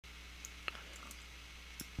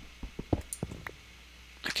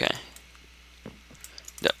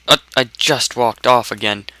I just walked off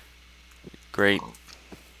again. Great.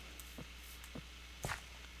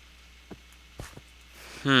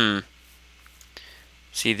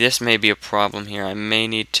 See, this may be a problem here. I may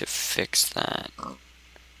need to fix that.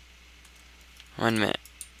 1 minute.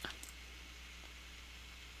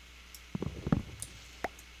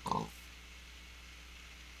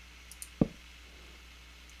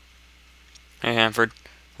 Hey, HAMFORD.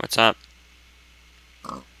 What's up?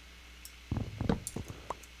 What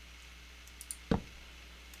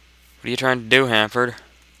are you trying to do, HAMFORD?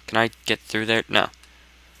 Can I get through there? No.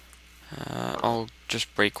 I'll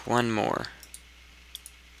just break one more.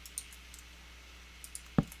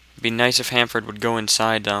 It'd be nice if HAMFORD would go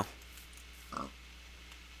inside, though.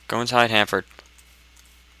 Go inside, HAMFORD.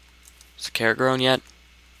 Is the carrot grown yet?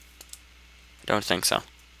 I don't think so.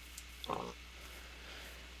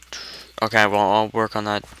 Okay, well, I'll work on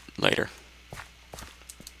that later.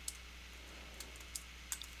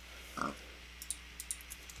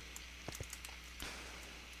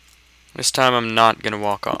 This time I'm not gonna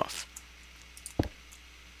walk off.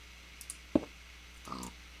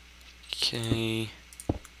 Okay.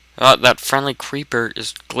 Oh, that friendly creeper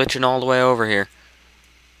is glitching all the way over here.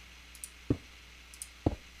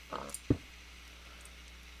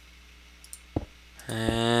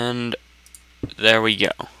 And there we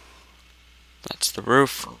go. That's the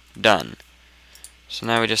roof done. So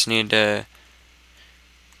now we just need to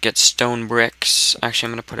get stone bricks. Actually,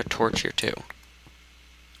 I'm going to put a torch here too.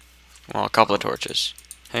 Well, a couple of torches.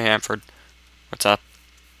 Hey, HAMFORD. What's up?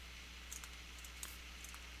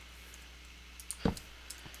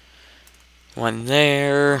 One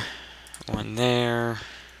there. One there.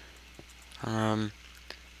 Put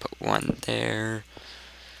one there.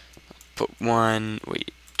 Put one.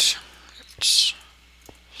 Wait. Let's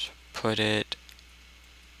put it.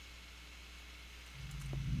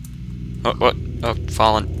 Oh, what? Oh,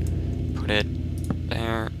 fallen. Put it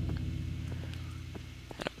there. And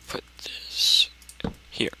I'll put this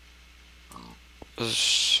here.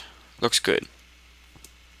 This looks good.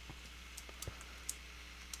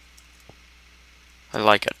 I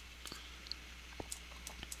like it.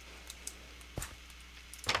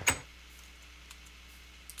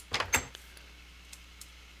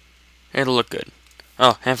 It'll look good.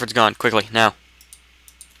 Oh, HAMFORD's gone. Quickly, now.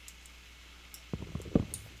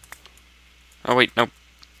 Oh, wait, nope.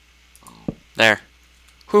 There.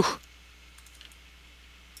 Whew.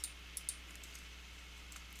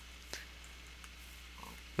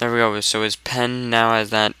 There we go. So his pen now has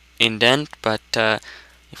that indent, but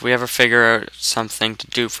if we ever figure out something to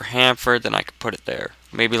do for HAMFORD, then I could put it there.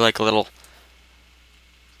 Maybe like a little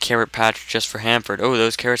carrot patch just for HAMFORD. Oh,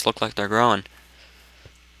 those carrots look like they're growing.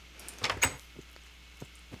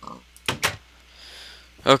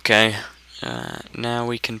 Okay, now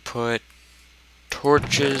we can put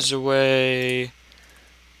torches away.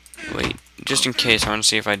 Wait, just in case, I want to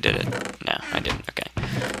see if I did it. No, I didn't. Okay,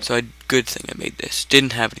 so good thing I made this.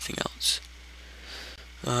 Didn't have anything else.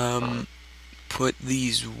 Put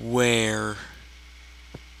these where?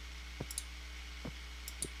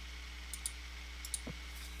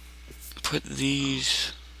 Put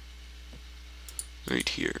these right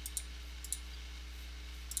here.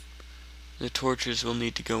 The torches will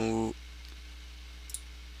need to go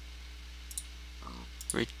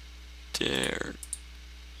right there.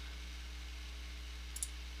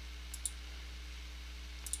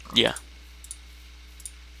 Yeah.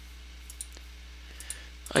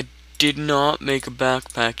 I did not make a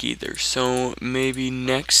backpack either, so maybe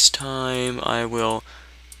next time I will...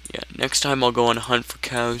 Yeah, next time I'll go on a hunt for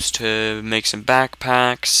cows to make some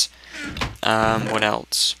backpacks. What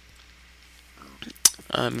else?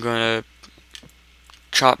 I'm gonna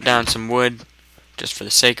chop down some wood, just for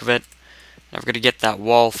the sake of it. I'm gonna get that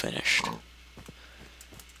wall finished.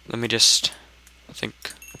 Let me just... I think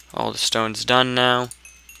all the stone's done now.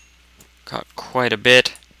 Got quite a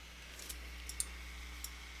bit.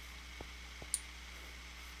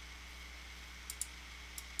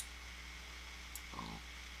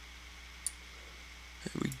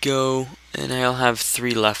 There we go, and I'll have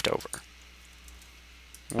 3 left over.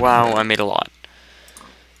 Wow, I made a lot.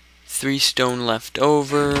 3 stone left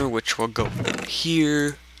over, which will go in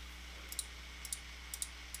here.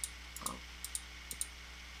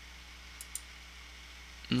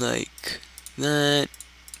 Like that.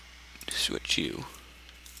 Switch you.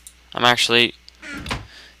 I'm actually,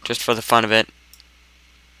 just for the fun of it,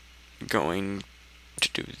 going to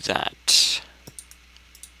do that.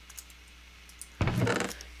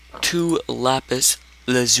 2 lapis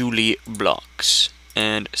lazuli blocks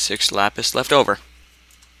and 6 lapis left over.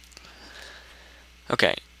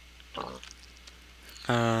 Okay.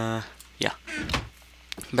 Yeah.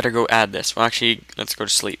 Better go add this. Well, actually, let's go to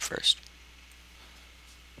sleep first.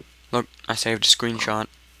 Look, I saved a screenshot.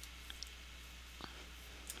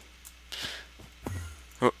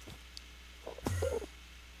 Oh.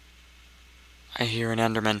 I hear an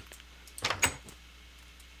Enderman.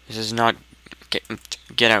 This is not...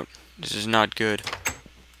 Get out. This is not good.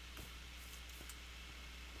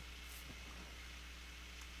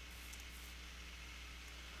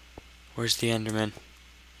 Where's the Enderman?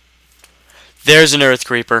 There's an earth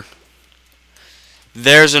creeper.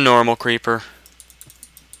 There's a normal creeper.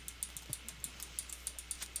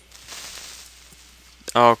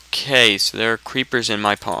 Okay, so there are creepers in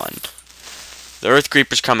my pond. The earth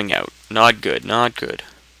creeper's coming out. Not good, not good.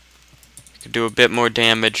 Could do a bit more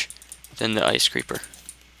damage than the ice creeper.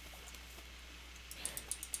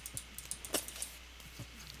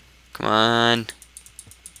 Come on.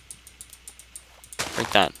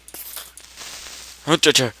 Like that.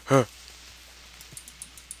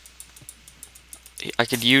 I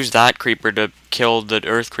could use that creeper to kill the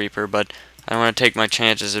earth creeper, but I don't want to take my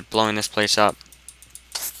chances at blowing this place up.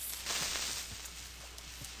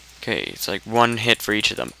 Okay, it's like one hit for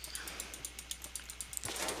each of them.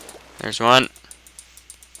 There's one.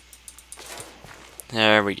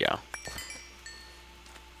 There we go.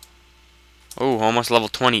 Oh, almost level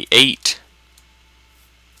 28.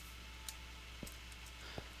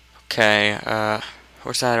 Okay,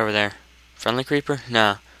 what's that over there? Friendly creeper?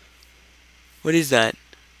 Nah. What is that?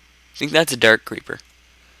 I think that's a dark creeper.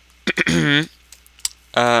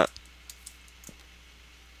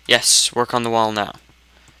 Yes, work on the wall now.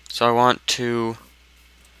 So I want to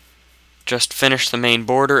just finish the main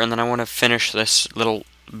border, and then I want to finish this little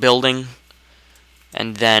building,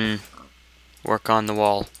 and then work on the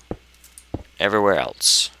wall everywhere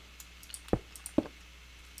else.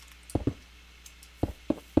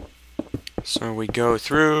 So we go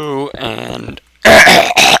through and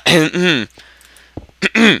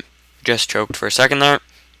just choked for a second there.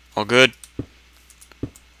 All good.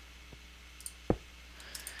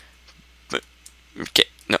 But okay,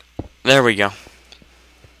 no, there we go.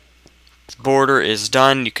 The border is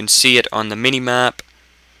done. You can see it on the mini map.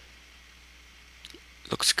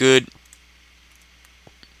 Looks good.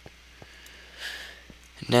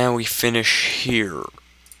 Now we finish here.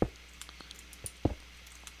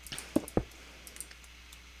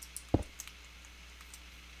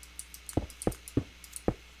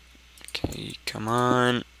 Okay, come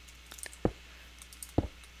on.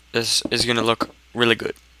 This is gonna look really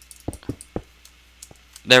good.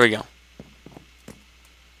 There we go.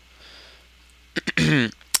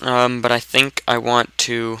 But I think I want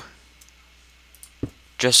to,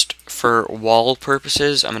 just for wall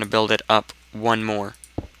purposes, I'm gonna build it up one more.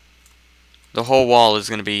 The whole wall is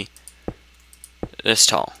gonna be this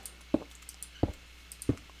tall.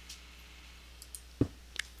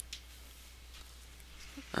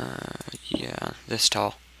 Yeah, this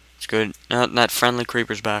tall. It's good. Now that friendly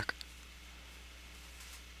creeper's back.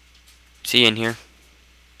 Is he in here?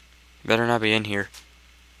 He better not be in here.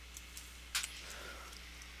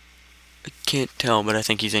 I can't tell, but I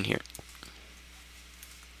think he's in here.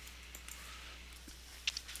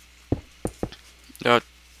 Oh,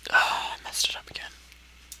 I messed it up again.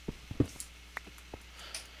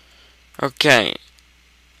 Okay.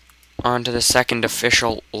 On to the second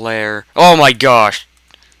official lair. Oh my gosh!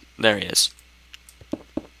 There he is.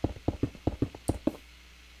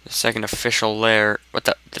 The second official lair. What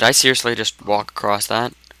the? Did I seriously just walk across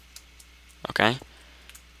that? Okay.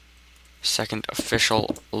 Second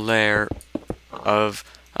official lair of...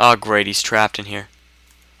 Oh great, he's trapped in here.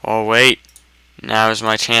 Oh wait. Now is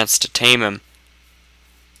my chance to tame him.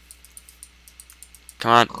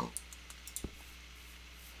 Come on.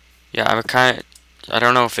 Yeah, I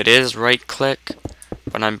don't know if it is right click,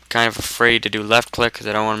 but I'm kind of afraid to do left click because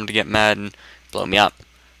I don't want him to get mad and blow me up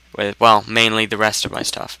with, well, mainly the rest of my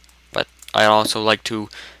stuff. But I also like to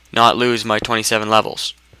not lose my 27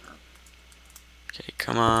 levels. Okay,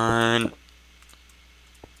 come on.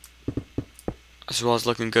 This wall's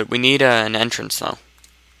looking good. We need an entrance though.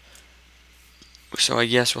 So I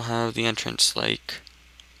guess we'll have the entrance like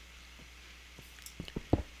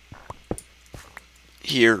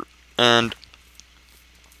here, and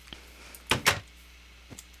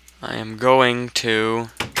I am going to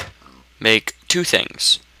make two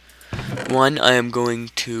things. One, I am going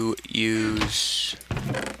to use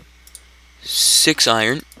 6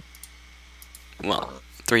 iron. Well,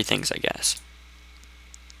 3 things, I guess.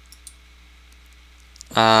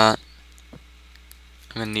 I'm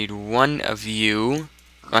gonna need 1 of you.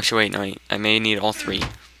 Actually, wait, no, I may need all 3.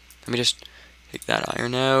 Let me just take that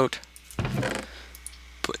iron out.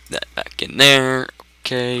 Put that back in there.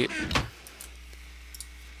 Okay.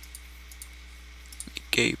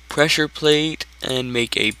 make a pressure plate, and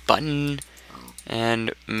make a button,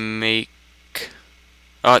 and make...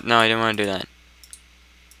 Oh, no, I didn't want to do that.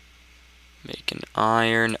 Make an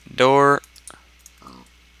iron door.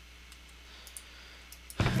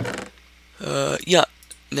 Yeah.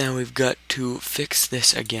 Now we've got to fix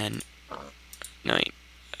this again.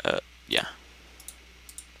 Yeah.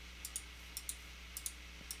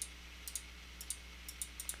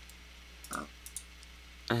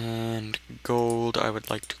 And gold I would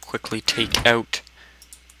like to quickly take out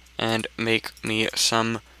and make me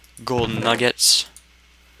some gold nuggets.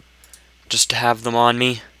 Just to have them on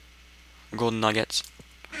me. Golden nuggets.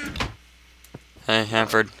 Hey,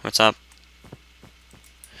 HAMFORD, what's up?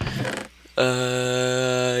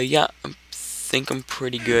 Yeah, I think I'm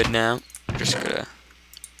pretty good now. Just gonna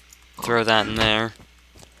throw that in there.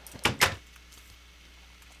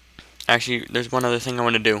 Actually, there's one other thing I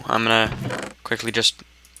want to do. I'm gonna quickly just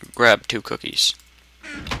grab 2 cookies.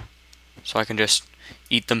 So I can just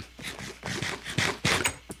eat them.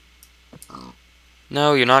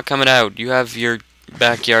 No, you're not coming out. You have your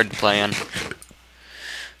backyard plan.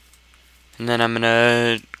 And then I'm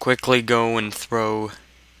gonna quickly go and throw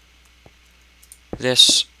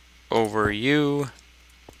this over you.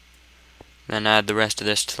 Then add the rest of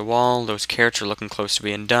this to the wall. Those carrots are looking close to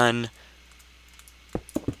being done.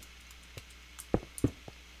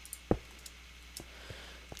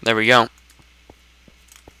 There we go.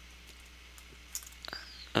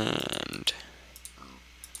 And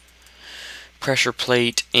pressure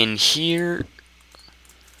plate in here.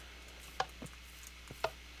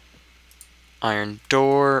 Iron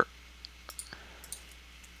door.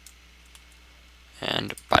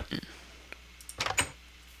 And button.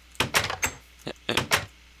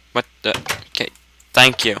 What the? Okay,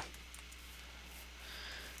 thank you.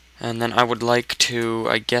 And then I would like to,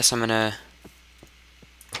 I guess I'm gonna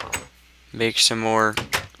make some more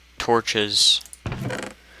torches.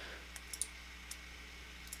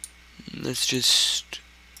 Let's just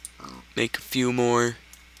make a few more,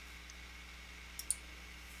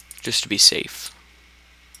 just to be safe.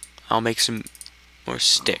 I'll make some more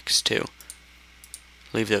sticks too.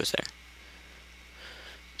 Leave those there.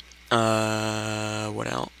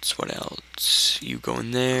 What else? What else? You go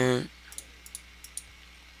in there.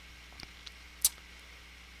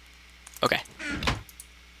 Okay.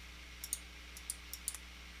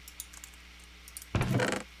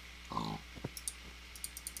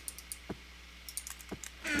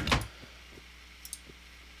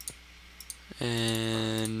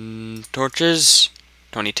 And torches,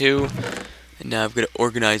 22. And now I've got to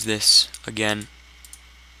organize this again.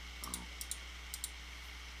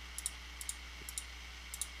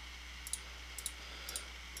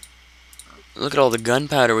 Look at all the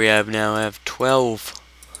gunpowder we have now. I have 12.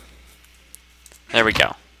 There we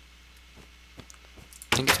go.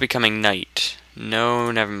 I think it's becoming night.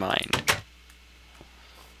 No, never mind.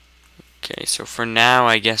 Okay, so for now,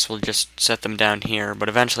 I guess we'll just set them down here, but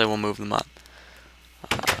eventually we'll move them up.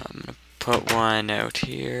 I'm gonna put one out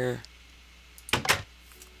here.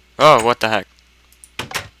 Oh, what the heck?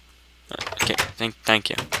 Okay, thank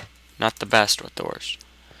you. Not the best with doors.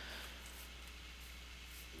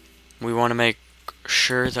 We want to make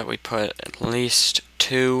sure that we put at least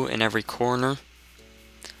 2 in every corner.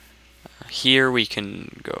 Here we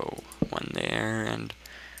can go 1 there and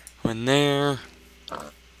 1 there.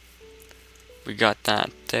 We got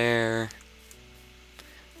that there.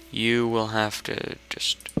 You will have to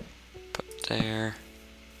just put there.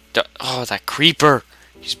 Oh, that creeper!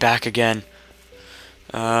 He's back again.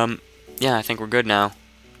 Yeah, I think we're good now.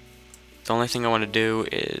 The only thing I want to do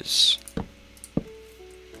is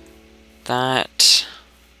that.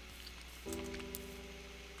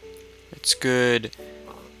 It's good.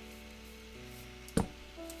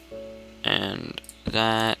 And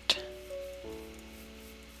that.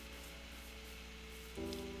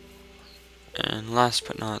 And last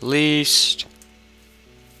but not least,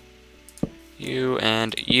 you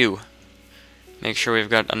and you. Make sure we've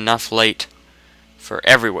got enough light for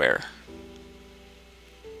everywhere.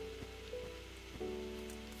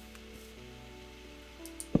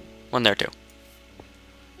 One there too.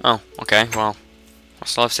 Oh, okay, well, I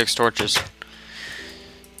still have 6 torches.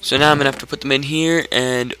 So now I'm gonna have to put them in here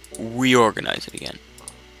and reorganize it again.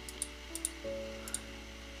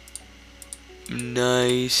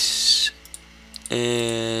 Nice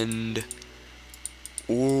and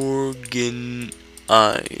organized.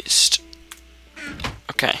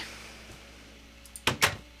 Okay.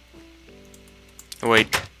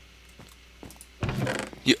 Wait.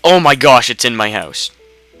 Oh my gosh, it's in my house.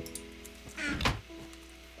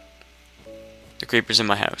 The creeper's in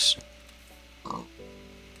my house.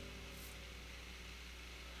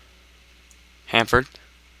 Hamford,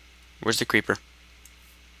 where's the creeper?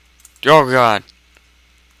 Oh god.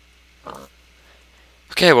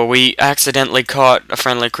 Okay, well, we accidentally caught a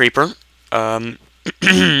friendly creeper. A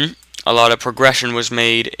lot of progression was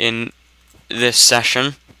made in this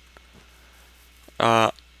session.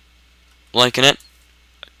 Liking it.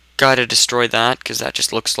 Gotta destroy that, because that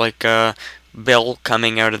just looks like Bill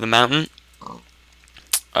coming out of the mountain.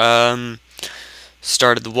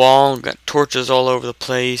 Started the wall, got torches all over the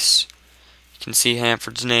place. You can see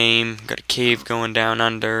Hamford's name. Got a cave going down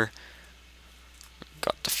under.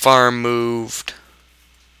 Got the farm moved.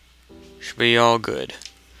 Should be all good.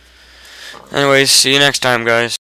 Anyways, see you next time, guys.